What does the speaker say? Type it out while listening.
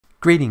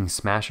Greetings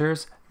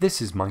Smashers, this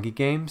is Monkey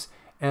Games,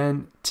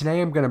 and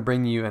today I'm going to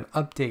bring you an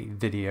update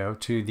video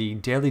to the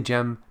Daily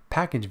Gem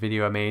package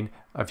video I made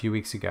a few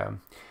weeks ago.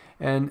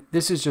 And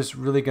this is just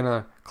really going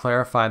to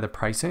clarify the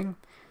pricing.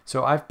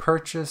 So I've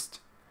purchased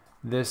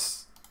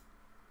this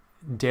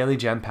Daily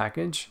Gem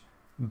package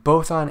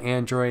both on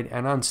Android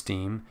and on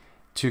Steam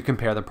to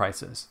compare the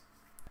prices.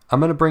 I'm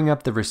going to bring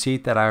up the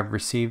receipt that I've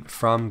received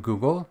from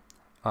Google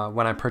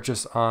when I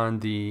purchased on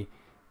the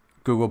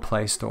Google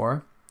Play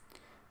Store.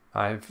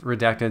 I've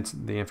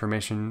redacted the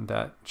information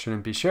that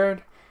shouldn't be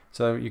shared.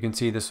 So you can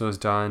see this was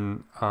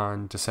done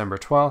on December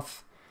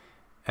 12th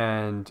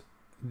and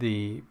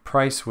the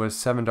price was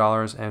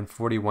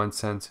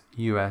 $7.41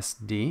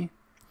 USD.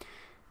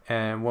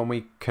 And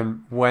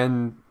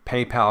when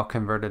PayPal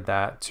converted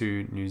that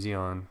to New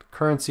Zealand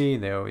currency,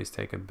 they always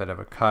take a bit of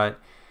a cut,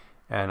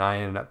 and I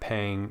ended up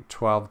paying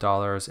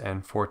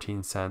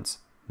 $12.14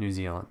 New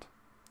Zealand.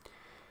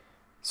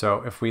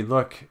 So if we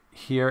look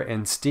here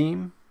in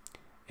Steam,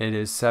 it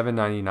is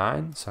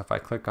 $7.99. So if I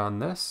click on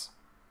this,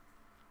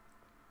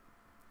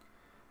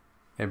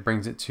 it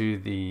brings it to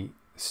the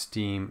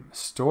Steam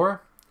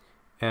store,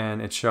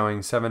 and it's showing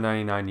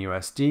 $7.99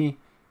 USD,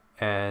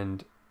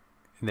 and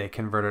they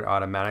converted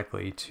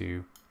automatically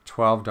to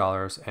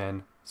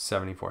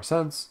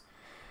 $12.74.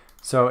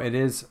 So it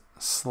is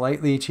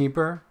slightly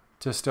cheaper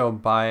to still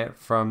buy it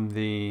from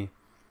the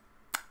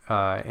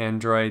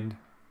Android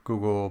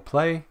Google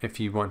Play. If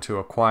you want to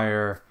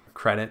acquire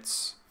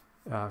credits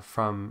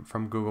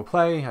from Google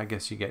Play, I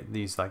guess you get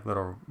these like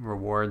little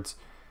rewards,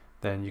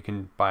 then you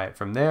can buy it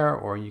from there,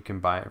 or you can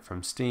buy it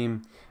from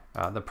Steam.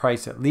 The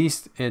price, at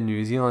least in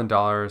New Zealand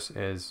dollars,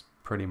 is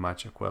pretty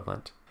much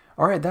equivalent.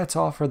 Alright, that's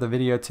all for the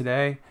video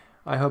today.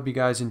 I hope you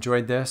guys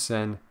enjoyed this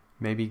and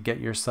maybe get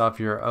yourself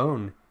your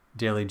own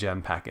Daily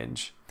Gem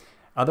package.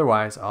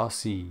 Otherwise, I'll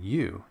see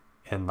you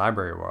in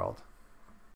Library World.